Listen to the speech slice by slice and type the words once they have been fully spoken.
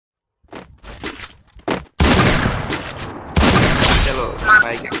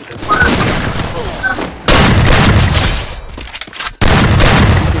भाई क्या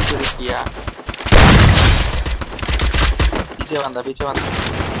किया पीछे बंदा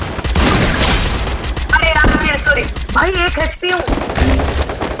अरे यार सॉरी भाई एक एचपी हूं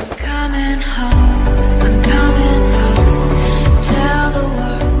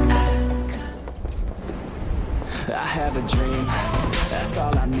I have a dream, that's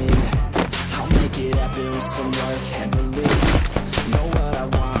all I need. I'll make it happen with some work and believe. Know what I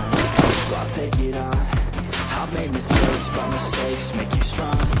want, so I'll take it on. I've made mistakes, but mistakes make you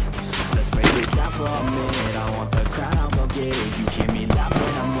strong. Let's break it down for a minute. I want the crown, I'll go get it. You hear me loud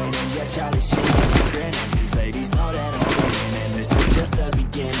when I'm winning. Yeah, try this shit, I'm grinning. These ladies know that I'm sinning, and this is just the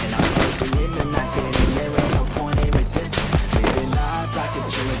beginning. I'm closing in the night, baby. There ain't no point in resisting. Living life like a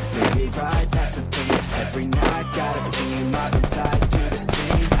dream, baby, right, that's the thing. Every night, got a team, I've been tied to the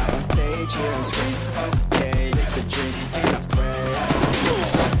scene. Out on stage, here I'm screaming, okay, it's a dream. And I pray, I should see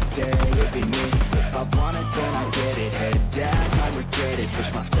one day it'll be me. If I want it, then I get it. Head down, I regret it. Push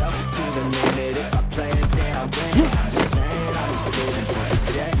myself to the limit. If I play it, then I win it. I'm just saying, I'm just living for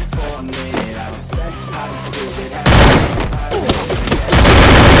today. For a minute, I don't stay, I just visit.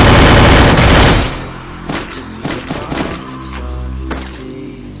 To see if I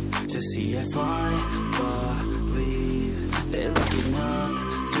succeed, to see if I believe. They're looking up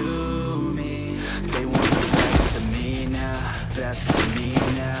to me. They want the best of me now, best of me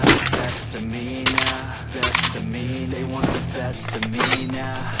now, best of me now, best of me. They want the best of me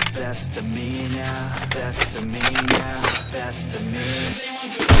now, best of me now, best of me now, best of me.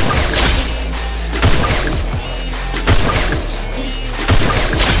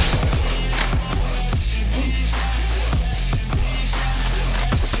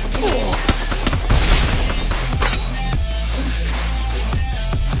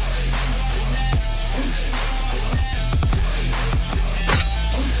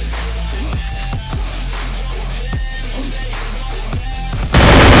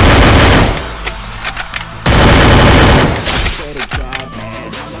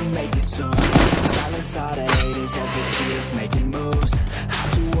 All the haters as they see us making moves.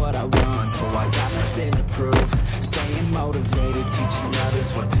 I do what I want, so I got nothing to prove. Staying motivated, teaching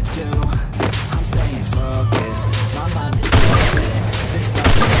others what to do. I'm staying focused, my mind is open. There's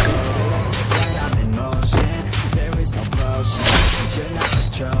something notice, that I'm in motion. There is no potion, you're not just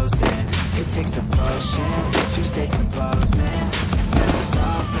chosen. It takes devotion to stay composed, man. Never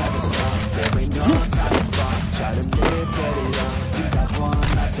stop, there ain't no time to fall. Try to live, get it up, you got one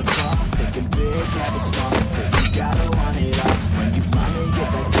life to fall. Thinking big, never small, cause you gotta want it all. When you finally get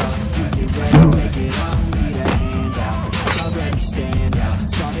that call, you get ready, take it all. Need a hand out, already stand out.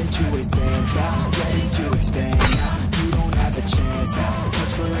 Starting to advance now, ready to expand now. You don't have a chance now,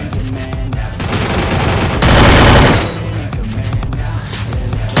 cause we're in demand now. We're in command now.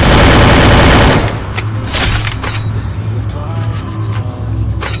 To see if I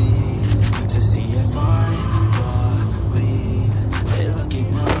succeed, to see if I believe. They're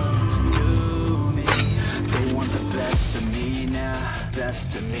looking up to me. They want the best of me now,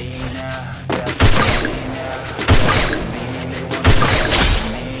 best of me now, best of me now, best of me. They want the best of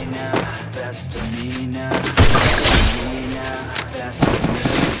me now, best of me now, best of me now, best of me.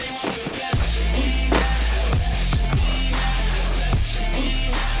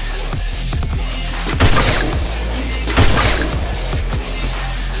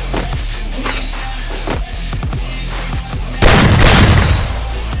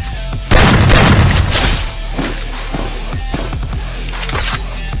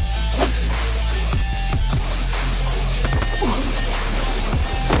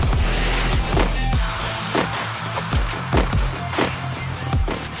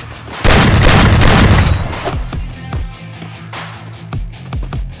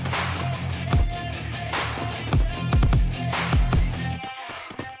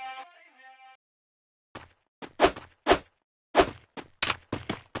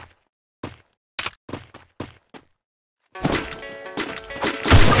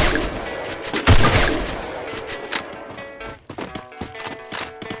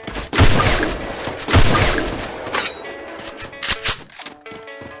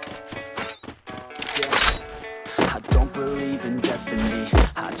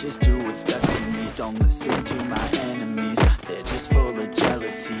 I just do what's best for me. Don't listen to my enemies, they're just full of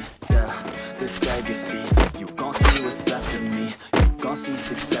jealousy. Yeah, this legacy, you gon' see what's left of me. You gon' see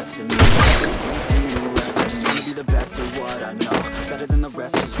success in me. You gon' see the rest. I just wanna be the best at what I know. Better than the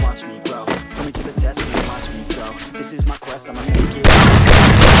rest, just watch me grow. Put me to the test and watch me go. This is my quest, I'ma make it.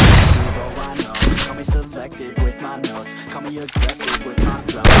 Zero, I know. Call me selective with my notes. Call me aggressive with my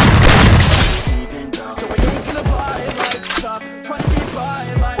flow. Even though I ain't gonna lie, life's tough. Try to get by.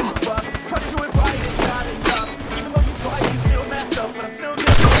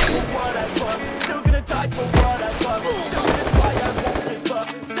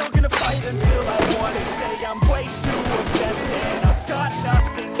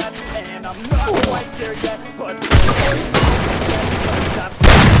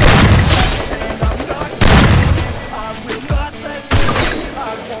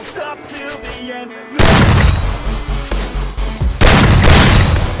 stop till the end.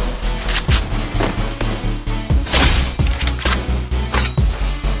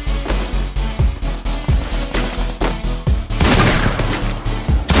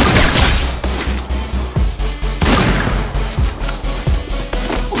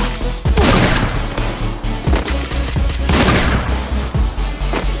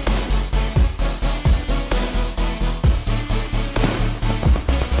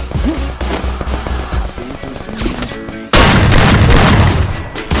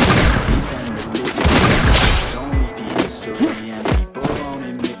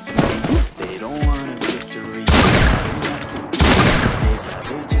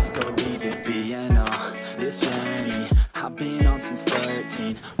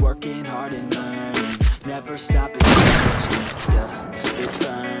 Working hard and learning, never stop it searching. Yeah, it's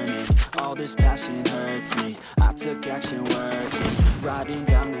burning, all this passion hurts me. I took action working, writing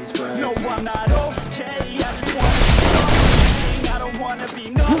down these words. No, I'm not okay, I just wanna be something. I don't wanna be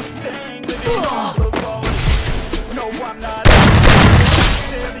nothing, living all alone. No, I'm not okay,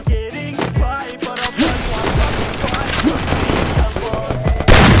 barely getting by, but I'll tell you I'm talking fine. Alone,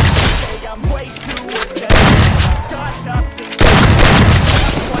 say I'm way too obsessed, got nothing.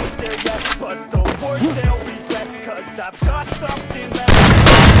 Quite there yet, but those words they'll regret, cause I've got something left.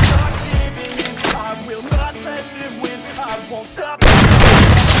 I'm not giving in, I will not let them win. I won't stop,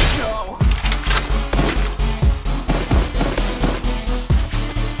 no.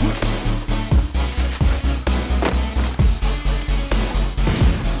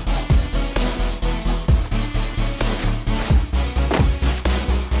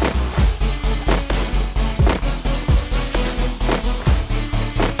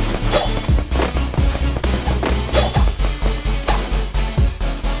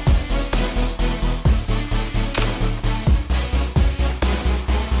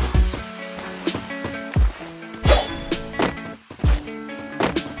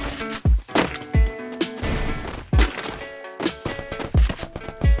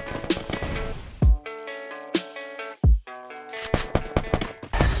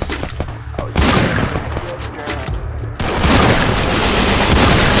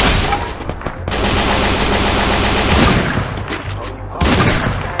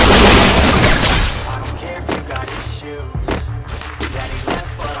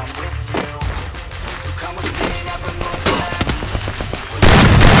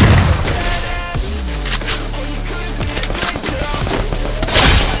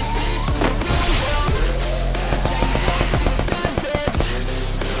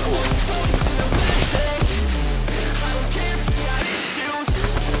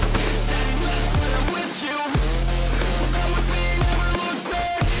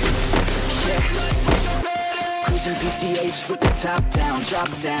 PCH with the top down, drop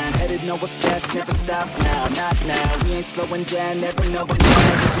down, headed nowhere fast, never stop now, not now, we ain't slowing down, never knowing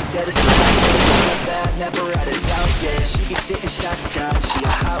when, we just set aside, never bad, never out of doubt, yeah, she be sitting shotgun, she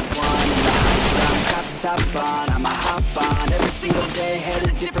a hot one, in the hot sun, cop top on, I'm a hop on, every single day,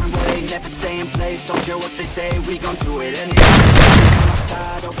 headed a different way, never stay in place, don't care what they say, we gon' do it anyway, on my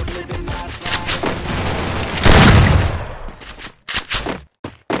side, over living life.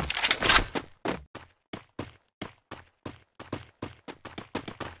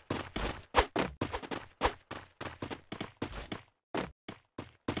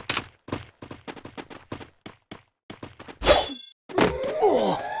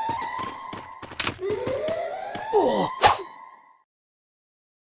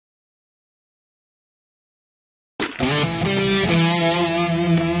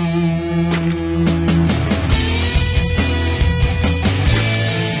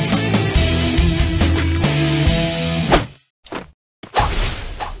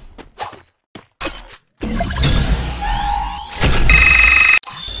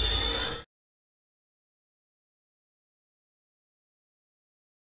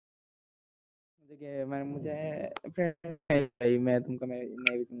 देखिए मैं मुझे friend भाई मैं तुमको मैं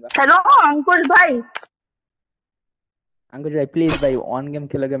नहीं भी दूंगा। हेलो अंकुश भाई। अंकुश भाई प्लीज भाई ऑन गेम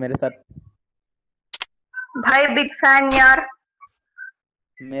खेलोगे मेरे साथ? भाई बिग फैन यार।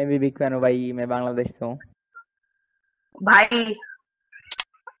 मैं भी बिग फैन हूँ भाई, मैं बांग्लादेश से हूँ। भाई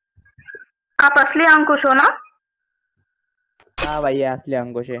आप असली अंकुश हो ना? हाँ भाई ये असली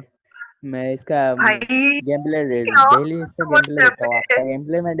अंकुश है। मैं इसका भाई गेम प्ले क्या डेली इसका गेम प्ले देखता हूँ। आपका गेम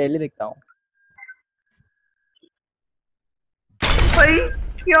प्ले मैं डेली देखता हूँ भाई,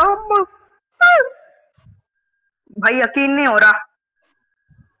 क्या मस्त भाई, यकीन नहीं हो रहा।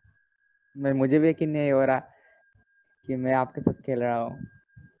 मुझे भी यकीन नहीं हो रहा कि मैं आपके साथ खेल रहा हूँ।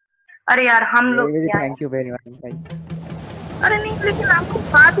 अरे यार हम लोग थैंक यू वेरी मच भाई। अरे नहीं, लेकिन आपको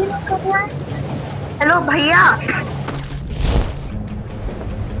बात ही नहीं कर रहा है। हेलो भैया,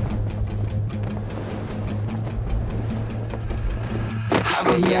 I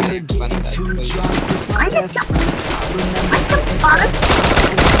remember getting too drunk with my best friends. I remember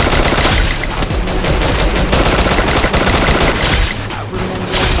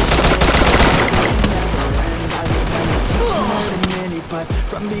but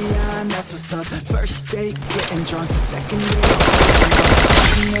from behind, that's what's up. First date, getting drunk. Second date,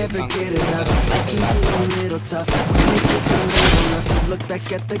 never get enough. Life can be a little tough when it gets a little rough. Look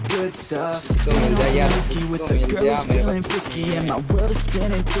back at the good stuff. Sipping on some whiskey with the girls, feeling frisky, and my world is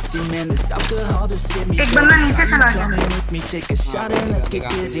spinning tipsy. Man, this alcohol just hit me. Come in with me, take a shot and let's get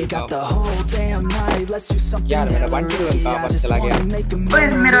busy. Got the whole damn night. Let's do something hella risky. I just wanna make a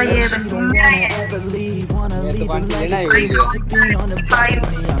memory. She don't wanna ever leave. Wanna leave a legacy. Sipping on the bottom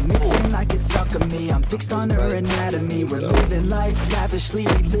of me, I'm mixing like it's alchemy. I'm fixed on her anatomy. We're living life lavishly,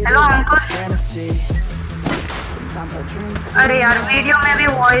 living like a fantasy. अरे यार video में भी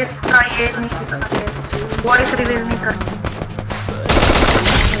voice का ये नहीं, voice reveal नहीं करती।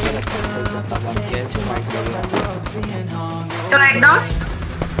 चलो एकदम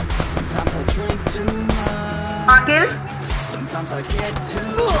आखिर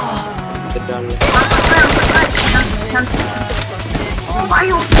ओ भाई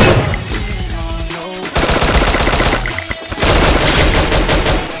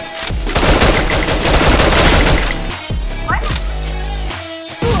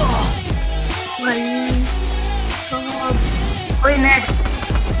कोई नेट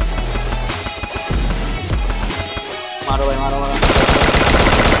मारो भाई, मारो मारो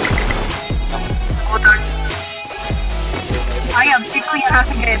भाई। अब भी तो यहाँ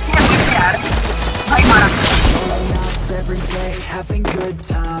से गए थे अभी से यार, भाई मारा। Every day, having good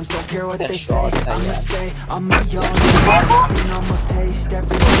times. Don't care what they say. I'ma stay on my own. I can almost taste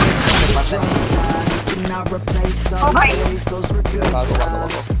every taste. You cannot replace all these days. Those were good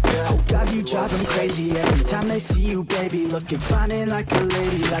times. Oh God, you drive them crazy every time they see you, baby. Looking fine and like a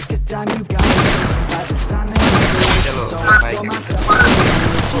lady, like a dime you got me chasing by the sign that I'm so I told myself,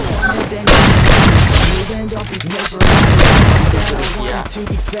 if you want it, then then don't be patient. That I wanted to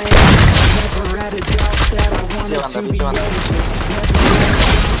be famous. Never had a doubt that I wanted to be righteous.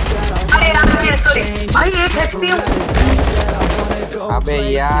 अरे यार sorry भाई, ये कैसी हूँ? अबे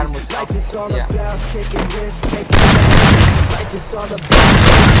यार Life is all about taking risks, taking chances. Life is all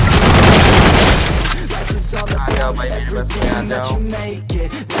about everything that you make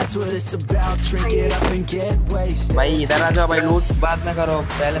it. That's what it's about. Drink it up and get wasted. भाई इधर आ जाओ भाई, लूट बाद में करो,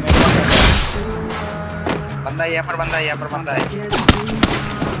 पहले मैं बंदा यहाँ पर, बंदा यहाँ पर, बंदा है। हिल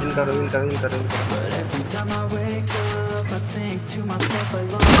करो, हिल करो, हिल करो, हिल करो। Every time I wake up, I think to myself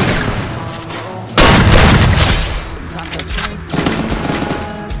alone. Sometimes I drink too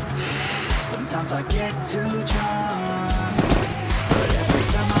much. Sometimes I get too drunk. But every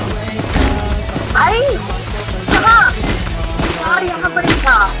time I wake up, I think to myself alone. यार यहाँ पर ही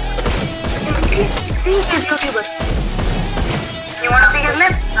था। See his YouTuber. You wanna see his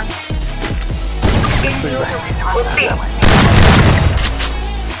name?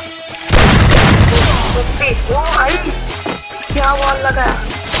 ओ भाई क्या wall लगा?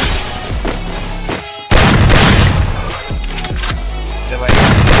 भाई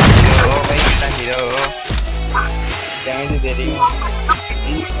कितना hero कैसे दे रही हो?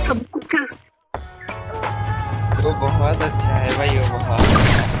 वो बहुत अच्छा है भाई, वो बहुत।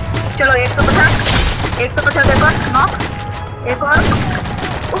 चलो 150 एक और नॉक, एक और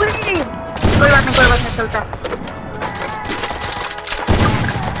कोई बात नहीं चलता है।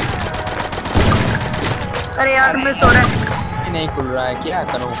 अरे यार मैं सो रहा है, नहीं खुल रहा है, क्या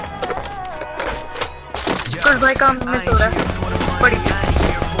करूं? कुछ भाई काम में सो रहा है। बड़ी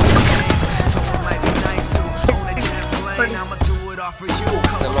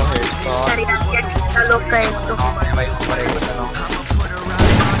चलो लोग का एक तो भाई ऊपर एक बताओ।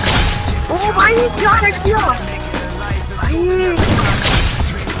 ओ भाई क्या रख दिया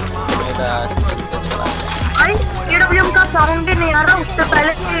भाई, AWM का साउंड ही नहीं आ रहा, उससे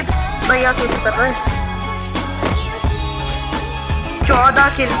पहले से भैया किल कर रहे। 14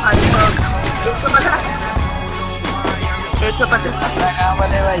 किल भाई,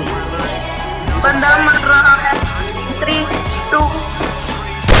 150 भाई बंदा मर रहा है। 3, 2,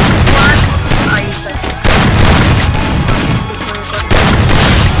 1 आई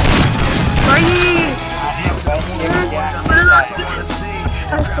भाई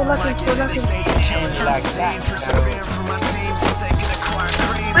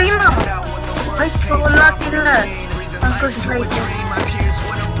 16 किल है अंकुश भाई के।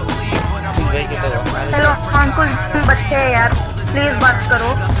 भाई के तो हेलो अंकुल, तुम बच्चे हैं यार, प्लीज बात करो।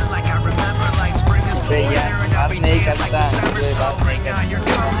 यार बात नहीं करता, मुझे बात नहीं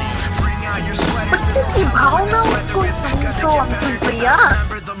करता। बच्चे की भाव में उसको समझो अंकुल प्रिया।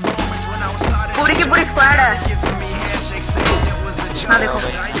 पूरी की पूरी स्क्वाड है। हाँ देखो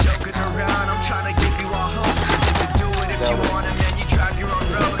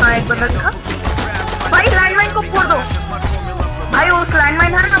हाँ, एक बंदा दिखा भाई। लैंडमाइन को फोड़ दो भाई, उस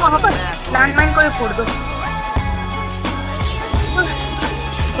लैंडमाइन है ना वहाँ पर, लैंडमाइन को ही फोड़ दो।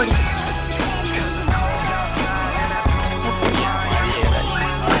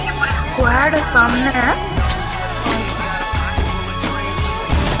 स्क्वाड सामने है।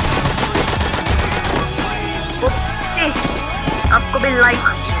 ओके, आपको भी लाइक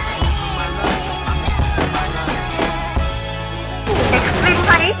एक्सट्रीम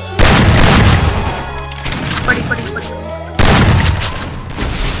फाइट। बड़ी बड़ी बड़ी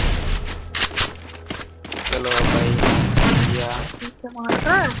चलो भाई या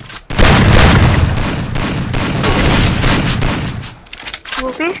मारता है।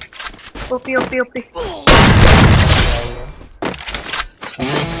 ओपी ओपी ओपी ओपी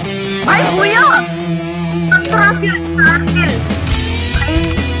भाई भैया 17 किल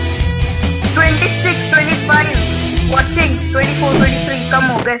 26 25 वॉचिंग 24 23 कम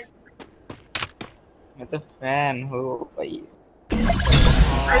हो गए। मैं तो फैन हूँ भाई।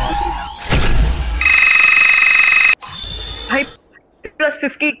 भाई प्लस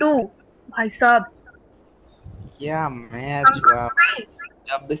 52 भाई साहब। क्या मैच हुआ,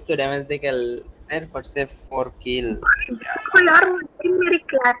 26 तो डैमेज देके सिर्फ और सिर्फ 4 किल। तो यार मेरी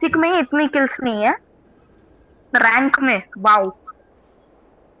क्लासिक में इतनी किल्स नहीं है, रैंक में वाओ।